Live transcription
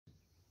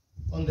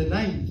on the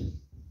 9th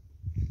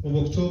of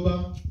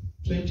October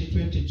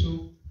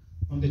 2022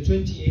 on the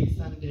 28th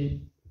Sunday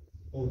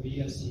of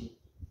year C.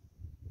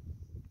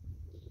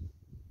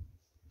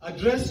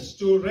 Addressed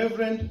to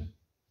Reverend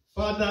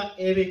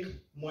Fr.Erick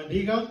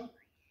Mwandigha,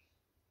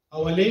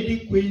 Our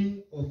Lady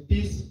Queen of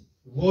Peace,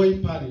 Voi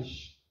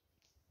Parish.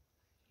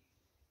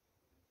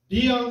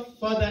 Dear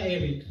Father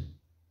Eric,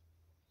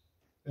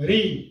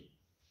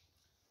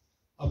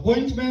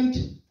 appointment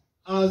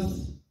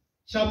as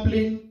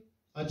chaplain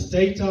at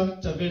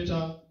Taita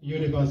Taveta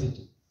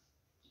University.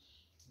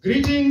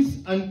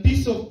 Greetings and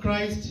peace of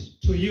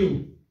Christ to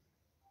you.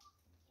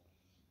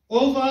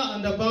 Over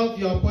and above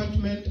your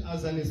appointment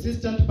as an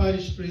Assistant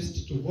Parish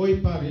Priest to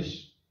Voi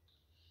Parish,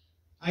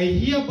 I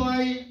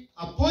hereby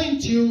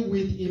appoint you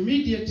with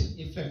immediate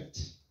effect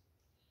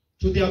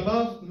to the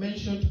above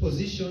mentioned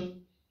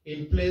position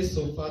in place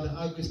of Father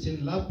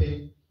Augustine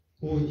Lape,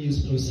 who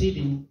is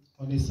proceeding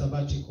on a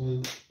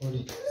sabbatical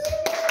holiday.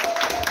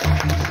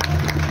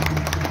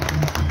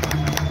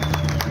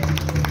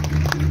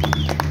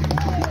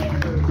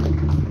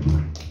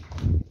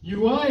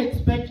 You are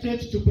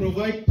expected to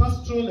provide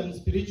pastoral and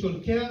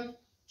spiritual care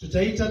to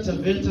Taita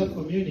Taveta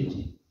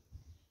community.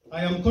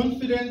 I am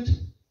confident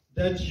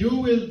that you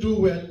will do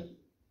well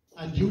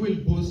and you will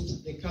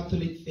boost the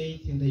Catholic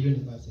faith in the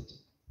university.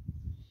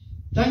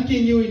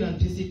 Thanking you in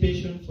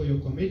anticipation for your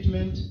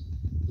commitment,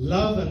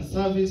 love and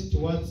service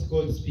towards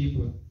God's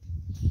people.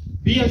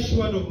 Be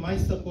assured of my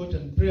support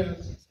and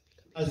prayers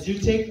as you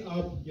take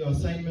up your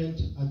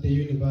assignment at the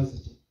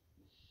university.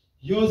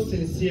 Yours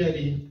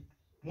sincerely,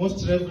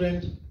 Most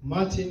Reverend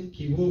Martin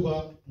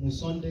Kivuva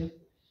Musonde,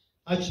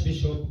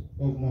 Archbishop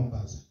of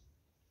Mombasa.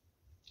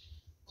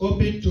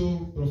 Copy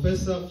to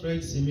Professor Fred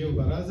Simiu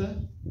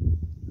Baraza,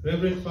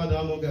 Reverend Father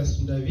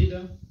Augustine Don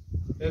Lape,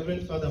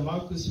 Reverend Father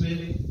Marcus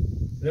Wele,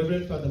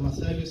 Reverend Father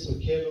Masalius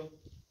Okelo,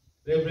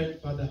 Reverend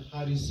Father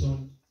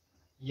Harrison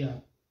Ya.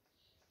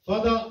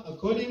 Father,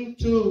 according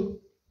to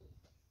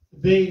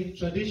the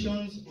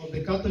traditions of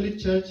the Catholic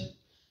Church,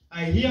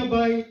 I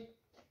hereby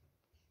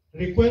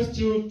request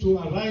you to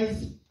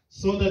arise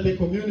so that the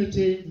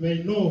community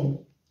may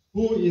know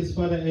who is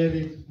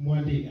Fr.Erick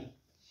Mwandigha.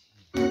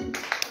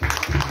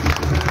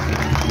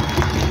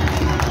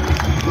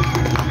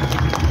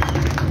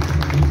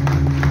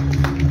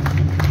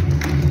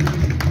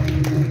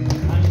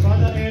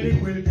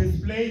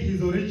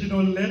 His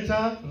original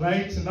letter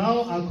right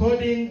now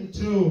according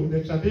to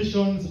the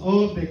traditions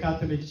of the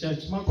Catholic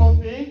Church.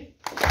 Makofi.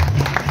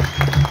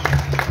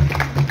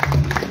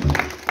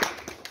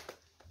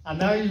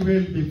 And I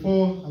will,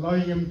 before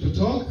allowing him to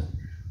talk,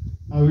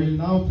 I will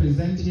now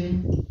present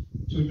him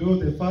to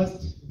do the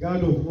first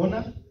guard of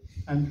honor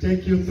and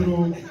take you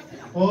through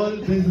all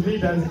these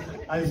leaders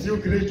as you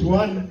greet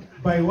one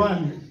by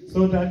one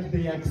so that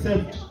they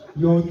accept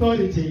your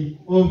authority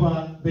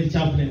over the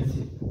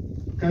chaplaincy.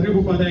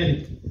 Karibu Father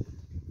Erick.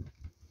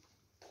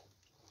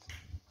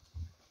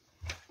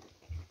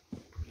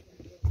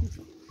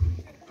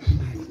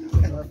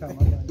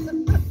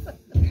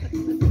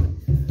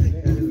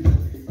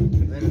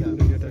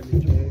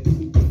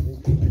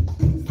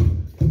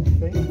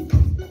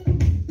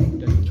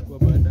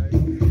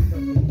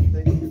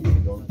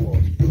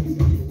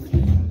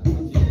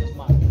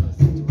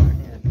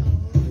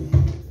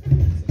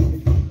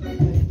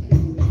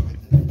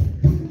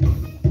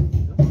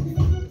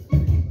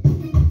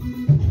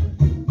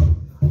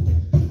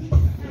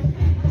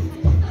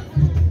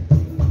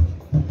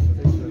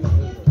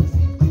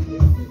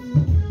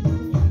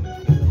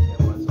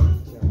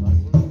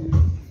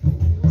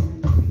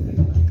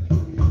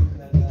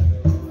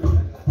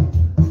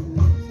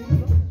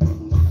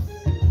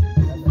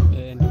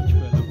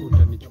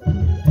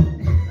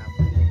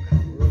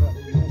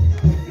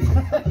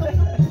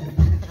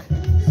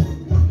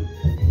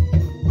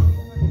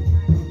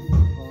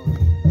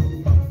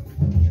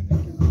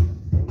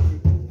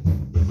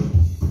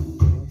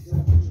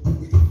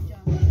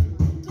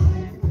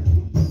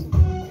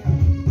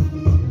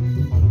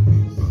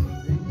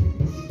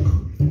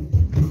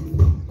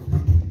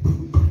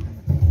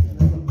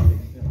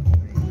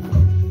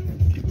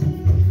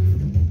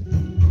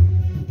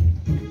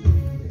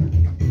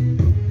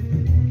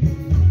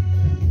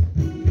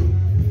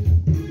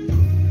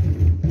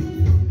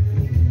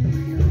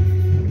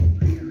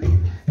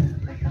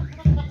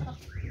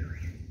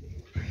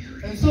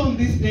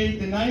 This day,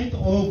 the 9th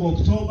of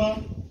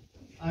October,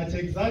 at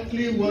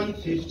exactly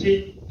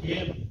 1:15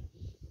 p.m.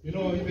 You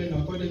know, even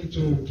according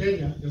to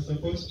Kenya, you're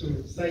supposed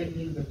to sign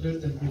in the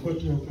president before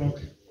 2 o'clock.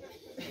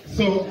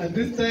 So at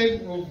this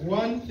time of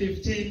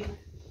 1:15,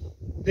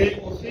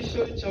 the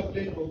official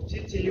chaplain of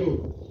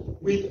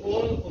TTU, with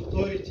all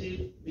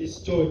authority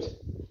bestowed,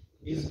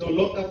 is no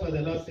longer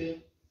Father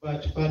Lape,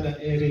 but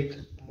Fr.Erick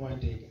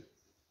Mwandigha.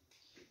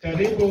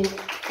 Karibu.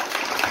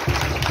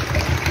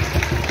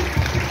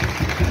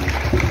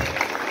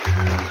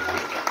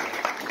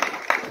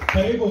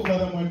 Karibu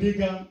Father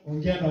Mwandigha,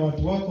 ongea na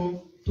watu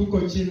wako,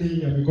 tuko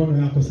chini ya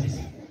mikono yako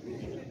sasa.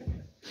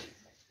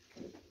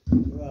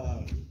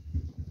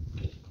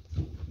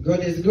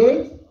 God is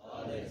good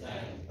all the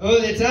time.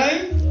 All the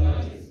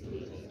time.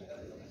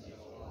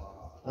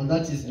 And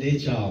that is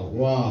nature.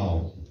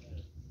 Wow.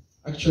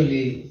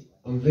 Actually,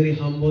 I'm very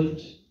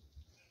humbled.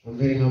 I'm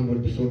very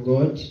humbled before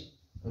God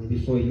and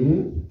before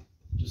you,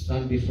 to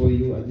stand before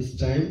you at this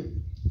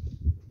time.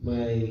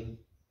 My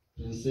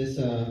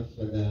predecessor,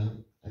 Father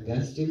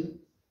Augustine,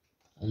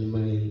 and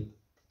my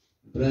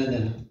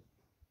brother,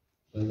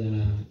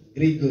 Father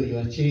Gregory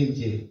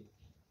Wachenje,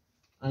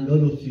 and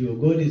all of you.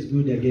 God is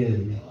good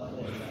again.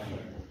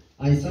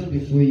 I stand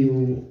before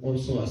you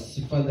also, as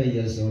Father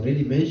has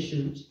already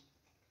mentioned,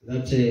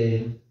 that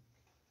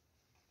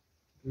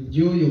with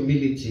due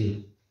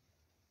humility,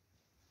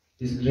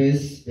 His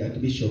Grace, the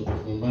Archbishop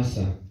of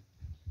Mombasa,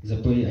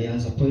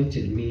 has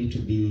appointed me to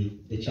be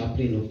the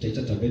chaplain of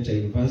Taita Taveta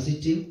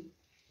University.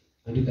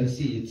 And you can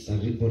see it's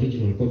an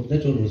original copy.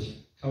 That one was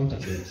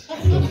counterfeit.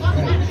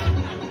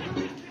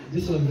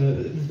 This was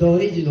the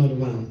original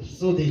one.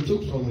 So they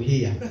took from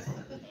here.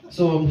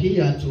 So I'm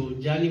here to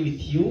journey with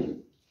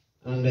you.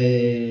 And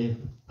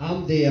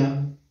I'm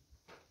there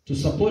to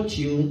support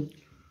you,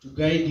 to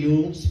guide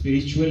you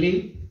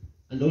spiritually,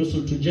 and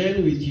also to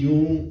journey with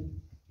you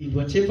in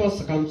whatever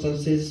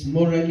circumstances,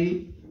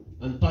 morally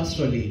and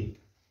pastorally.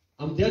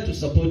 I'm there to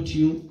support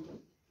you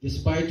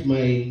despite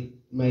my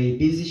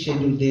busy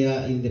schedule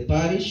there in the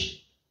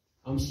parish.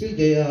 I'm still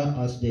there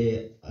as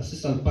the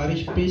Assistant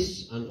Parish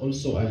Priest, and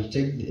also I'll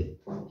take the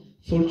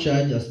full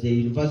charge as the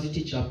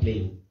University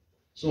Chaplain.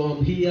 So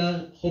I'm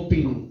here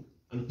hoping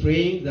and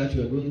praying that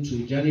we are going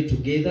to journey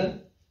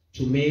together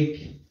to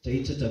make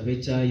Taita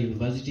Taveta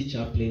University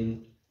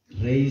Chaplain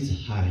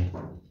raise high.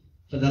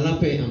 Father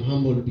Lape, I'm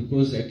humbled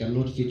because I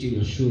cannot fit in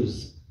your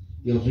shoes.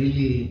 You have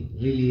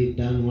really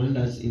done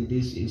wonders in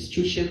this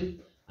institution,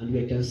 and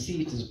we can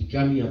see it is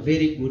becoming a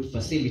very good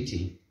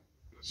facility.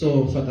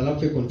 So Father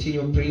Lape,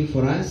 continue praying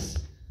for us,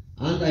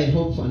 and I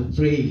hope and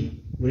pray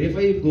wherever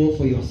you go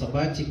for your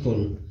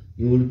sabbatical,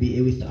 you will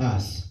be with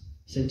us.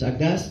 St.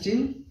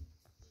 Augustine,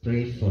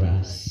 pray for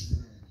us.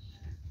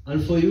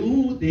 And for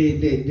you, the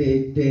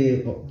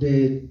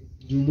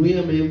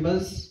Jumuiya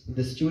members,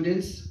 the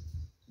students,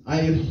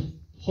 I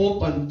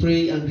hope and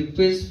pray and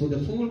request for the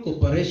full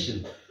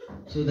cooperation,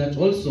 so that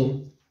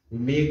also we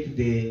make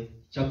the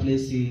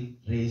chaplaincy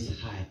raise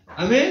high.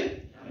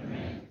 Amen?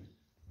 Amen.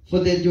 For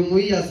the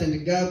Jumuiya,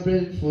 St.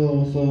 Gabriel,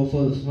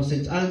 for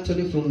St.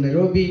 Anthony from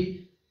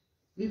Nairobi,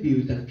 maybe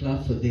we can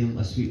clap for them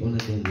as we honor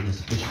them in a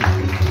special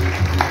way.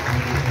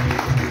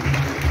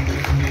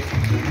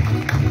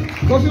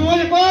 Kofi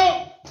moja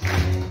kwao.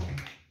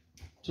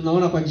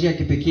 Tunaona kwa njia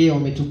kipekee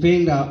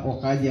wametupenda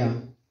wakaja.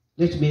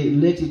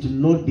 Let it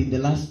not be the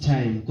last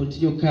time.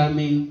 Continue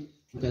coming.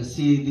 You can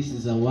see this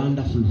is a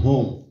wonderful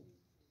home.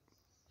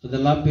 Father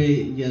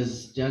Lape, he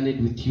has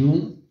journeyed with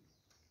you,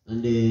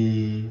 and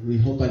we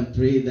hope and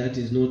pray that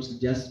he's not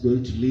just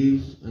going to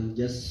leave and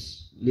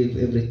just leave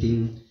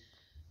everything,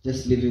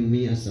 just leaving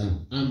me as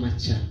an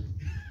amateur.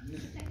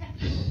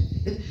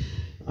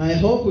 I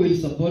hope he will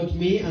support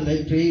me, and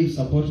I pray he will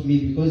support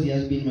me because he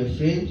has been my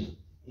friend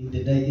in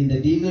the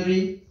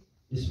deanery,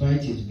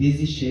 despite his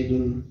busy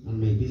schedule and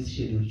my busy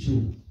schedule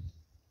too.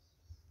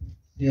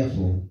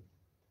 Therefore,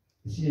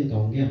 nisije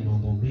nikaongea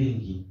mambo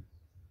mengi,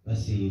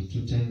 basi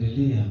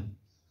tutaendelea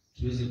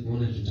tuweze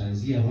kuona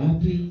tutaanzia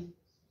wapi,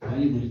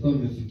 bali mlikuwa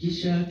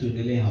mmefikisha,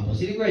 tuendelee hapo.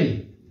 Si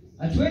kweli?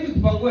 Hatuendi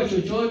kupangua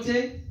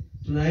chochote,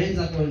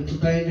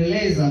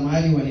 tutaendeleza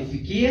mahali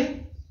walifikia,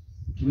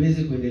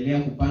 tuweze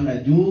kuendelea kupanda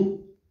juu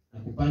na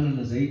kupanda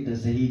na zaidi na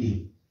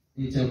zaidi.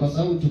 Kwa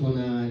sababu tuko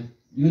na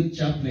youth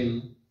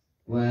chaplain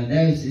wa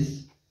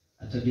diocese,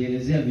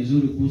 atabielezea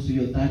vizuri kuhusu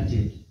hiyo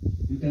 30.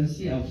 You can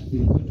see I've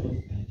been put off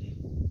guarded.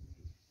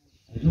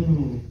 I don't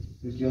know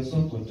if you are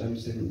so content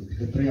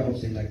the prayer of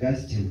St.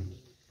 Augustine,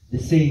 the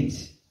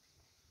saints,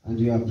 and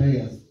your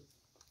prayers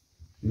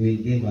will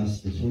give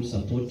us the full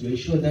support to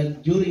ensure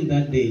that during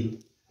that day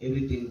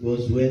everything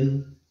goes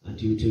well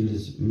and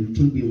it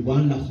will be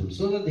wonderful,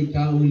 so that they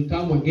will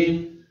come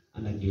again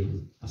and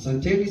again.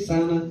 Asanteni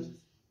sana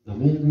na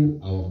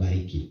Mungu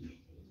awabariki.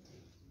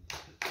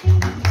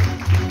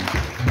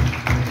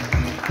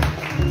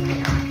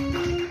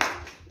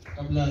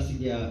 Kabla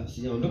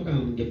sijaondoka,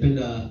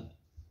 ningependa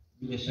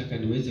bila shaka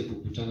niweze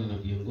kukutana na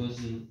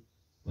viongozi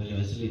wale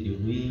wa zile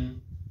jumuiya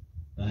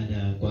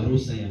baada kwa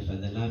ruhusa ya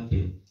Father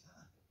Lape.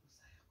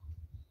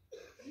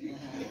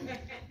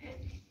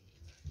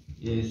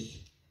 Yes,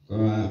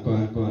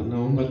 kwa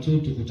naomba tu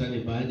tukutane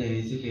baada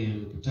ya zile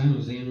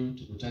mkutano zenu,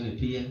 tukutane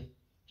pia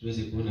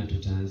tuweze kuona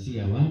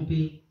tutaanzia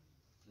wapi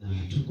na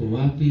tuko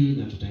wapi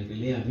na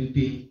tutaendelea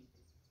vipi.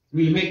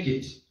 We'll make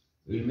it.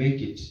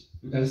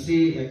 You can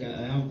see I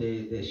have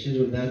the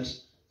schedule that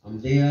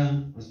I'm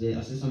there as the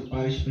Assistant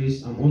Parish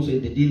Priest. I'm also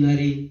in the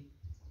deanery.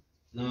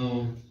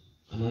 Now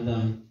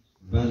another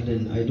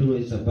burden, I don't know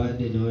if it's a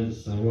burden or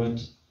it's a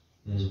what,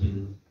 has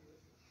been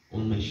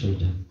on my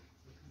shoulder.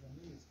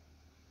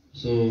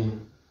 So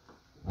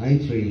I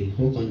pray,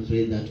 hope and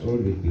pray that all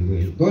will be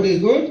well. God is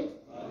good.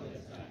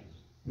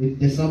 With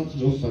the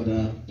support of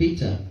Father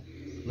Peter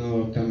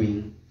now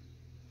coming,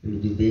 we'll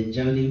be there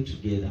journeying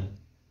together.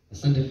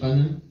 Asante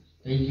Father,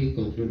 kindly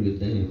conclude with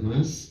the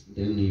Mass.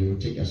 Then you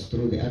take us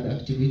through the other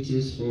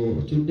activities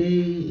for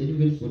today and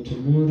even for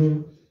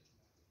tomorrow.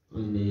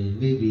 And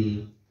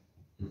maybe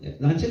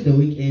until the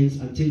weekends,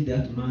 until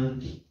that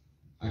month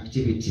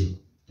activity.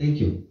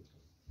 Thank you.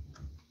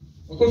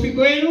 Makofi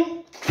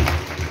kwenu.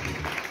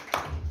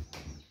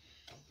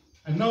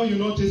 And now you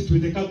noticed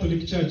with the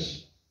Catholic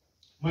Church,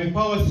 my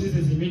power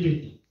ceases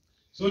immediately.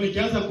 So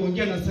nikianza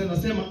kuongea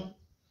nasema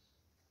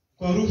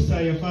kwa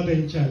ruhusa ya Father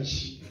in Church.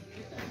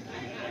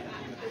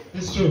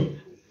 It's true.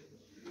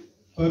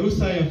 Kwa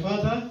ruhusa ya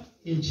Father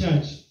in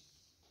Church.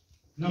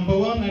 Number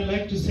one, I'd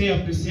like to say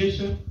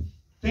appreciation.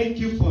 Thank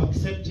you for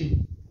accepting.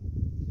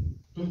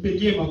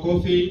 Tumpigie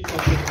makofi.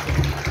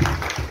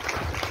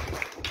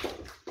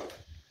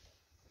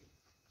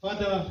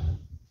 Father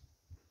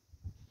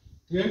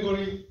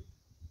Gregory,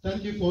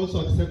 thank you for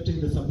also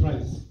accepting the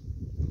surprise.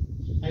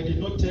 I did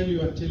not tell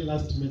you until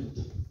last minute.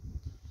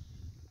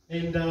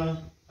 And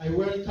I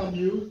welcome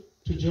you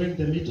to join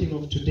the meeting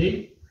of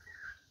today.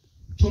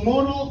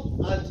 Tomorrow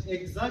at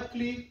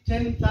exactly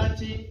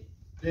 10:30,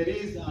 there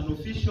is an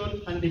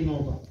official handing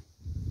over.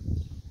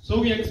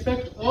 So we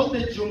expect all the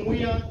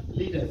Jumuiya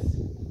leaders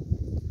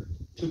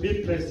to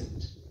be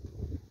present,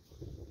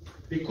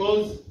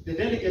 because the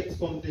delegates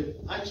from the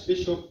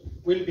Archbishop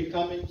will be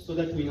coming so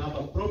that we have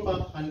a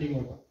proper handing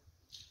over.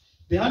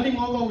 The handing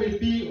over will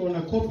be on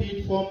a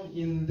copied form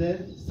in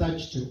the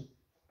SACCTTU.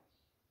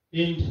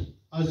 And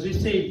as we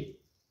say,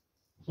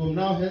 from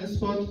now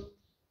henceforth,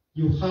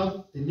 you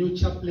have the new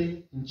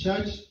chaplain in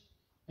charge,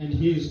 and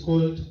he is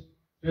called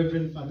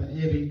Reverend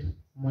Fr.Erick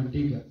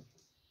Mwandigha.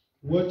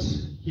 What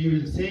he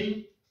will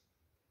say,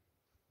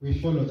 we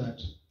follow that.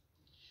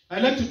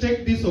 I'd like to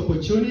take this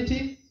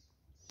opportunity.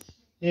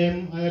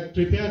 I had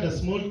prepared a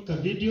small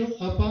video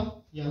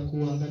hapa ya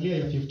kuangalia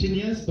ya 15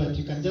 years, but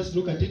you can just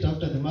look at it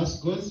after the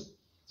Mass goes,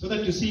 so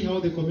that you see how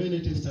the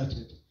community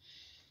started.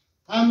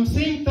 I'm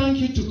saying thank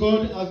you to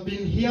God. I've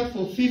been here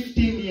for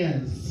 15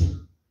 years.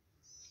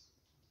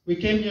 We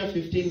came here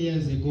 15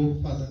 years ago,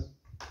 Father.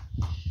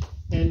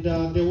 And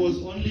there was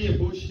only a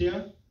bush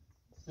here.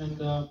 And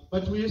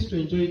but we used to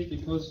enjoy it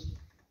because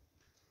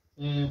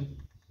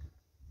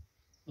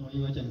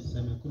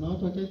kuna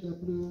watu wakati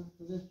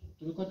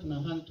tulikuwa tuna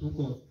hunt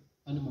huko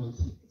animals.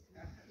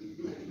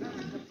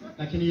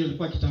 Lakini hiyo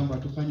ilikuwa kitambo,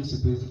 tufanye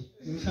siku hizi.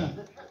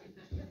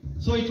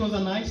 So it was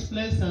a nice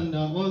place, and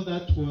all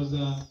that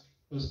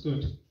was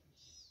good.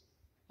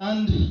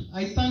 And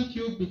I thank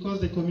you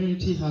because the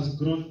community has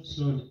grown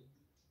slowly.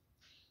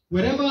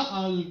 Wherever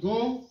I'll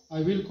go,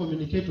 I will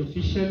communicate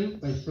officially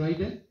by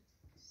Friday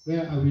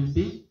where I will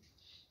be.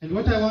 And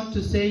what I want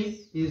to say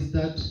is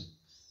that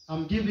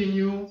I'm giving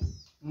you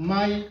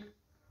my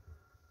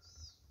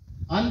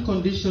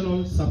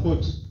unconditional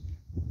support.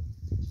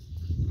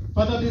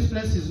 Father, this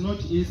place is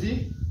not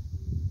easy.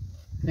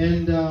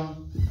 And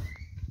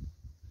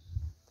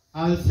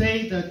I'll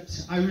say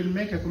that I will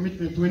make a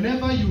commitment.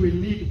 Whenever you will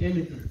need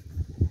anything,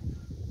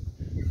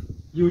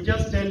 you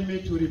just tell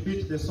me to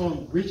repeat the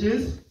song, which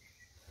is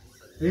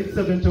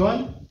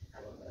 871,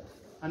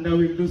 and I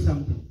will do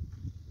something.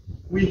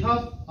 We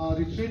have our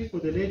retreat for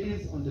the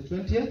ladies on the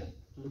 20th.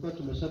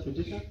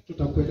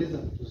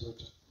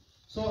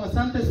 So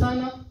asante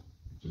sana.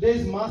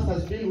 Today's Mass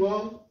has been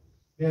well.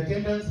 The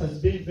attendance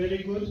has been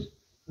very good.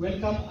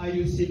 Welcome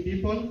IUC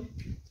people.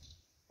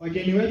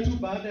 Wageni wetu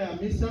baada ya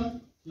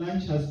misa,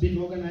 lunch has been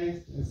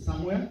organized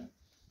somewhere.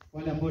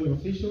 Wale ambao ni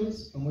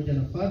officials, pamoja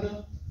na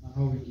Father, na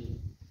hao wengine.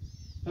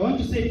 I want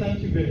to say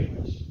thank you very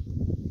much.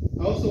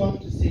 I also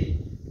want to say,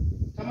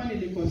 kama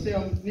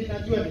nilikosea,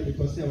 ninajua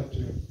nilikosea watu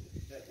wengi.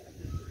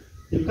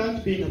 You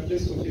can't be in a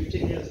place for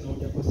 15 years na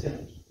hujakosea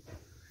mtu.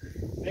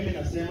 Mimi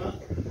nasema,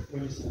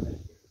 wewe sawa.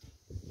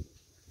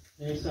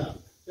 Yes, sir.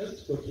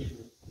 Just forgive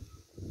me.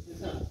 Yes,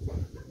 sir.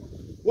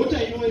 What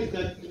I know is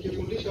that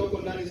nikifundisha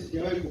huko ndani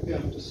sijawahi kupea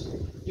mtu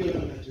supu. Hiyo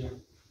ndio najua.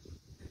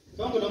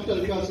 Kama kuna mtu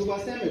alikuwa supu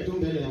aseme tu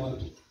mbele ya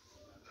watu.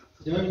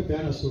 Sijawahi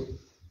kupeana supu.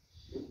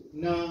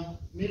 Na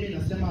mimi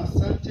nasema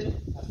asante,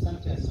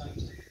 asante,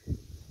 asante.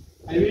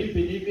 I will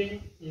be leaving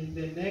in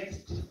the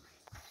next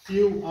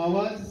few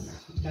hours.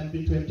 It can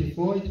be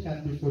 24, it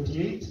can be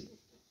 48.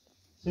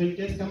 So in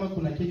case kama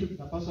kuna kitu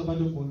tunapaswa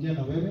bado kuongea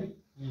na wewe,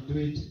 we do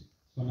it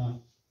for now.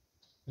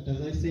 But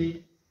as I say,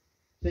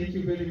 thank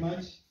you very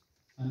much.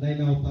 And I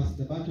now pass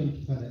the baton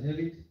to Father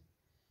Erick.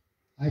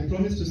 I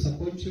promise to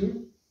support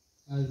you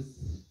as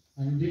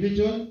an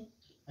individual.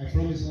 I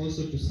promise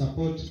also to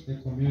support the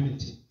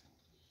community.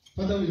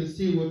 Father, we'll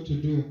see what to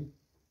do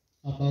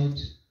about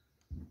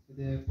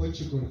the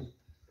Portugal.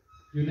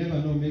 You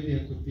never know, maybe I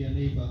could be a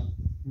neighbor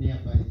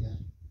nearby there.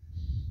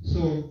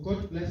 So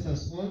God bless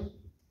us all.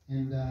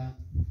 And I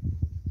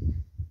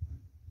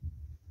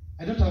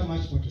don't have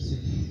much more to say.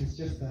 It's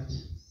just that.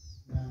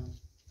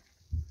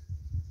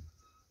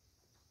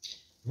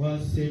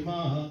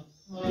 Wasema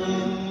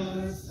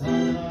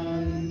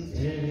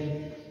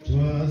asante,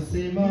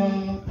 twasema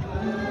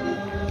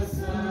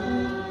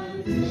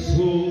asante,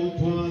 so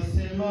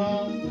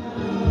twasema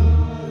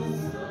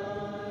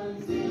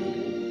asante,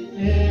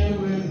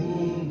 ewe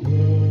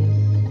Mungu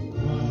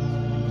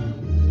wangu.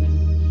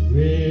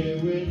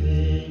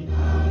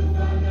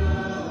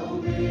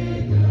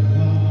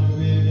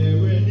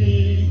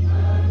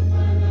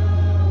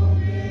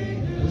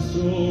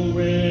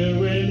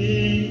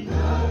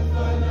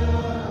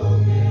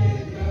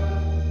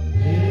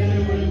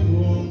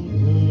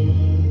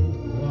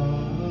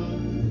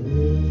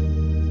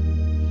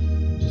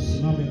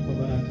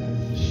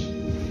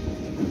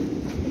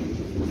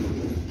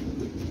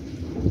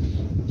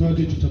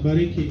 Mapadri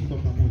tutabariki kwa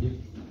pamoja.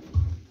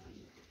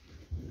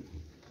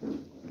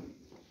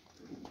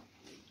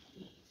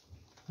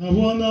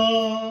 Bwana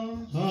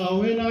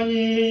awe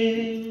nanyi.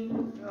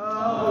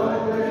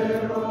 Awe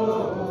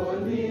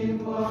rohoni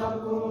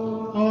mwako.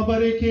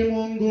 Awabariki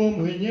Mungu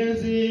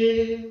Mwenyezi,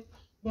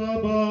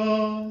 Baba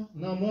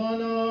na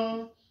Mwana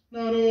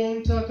na Roho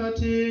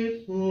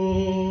Mtakatifu.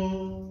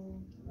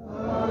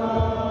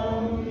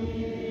 Amina.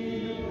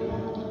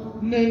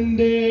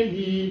 Nende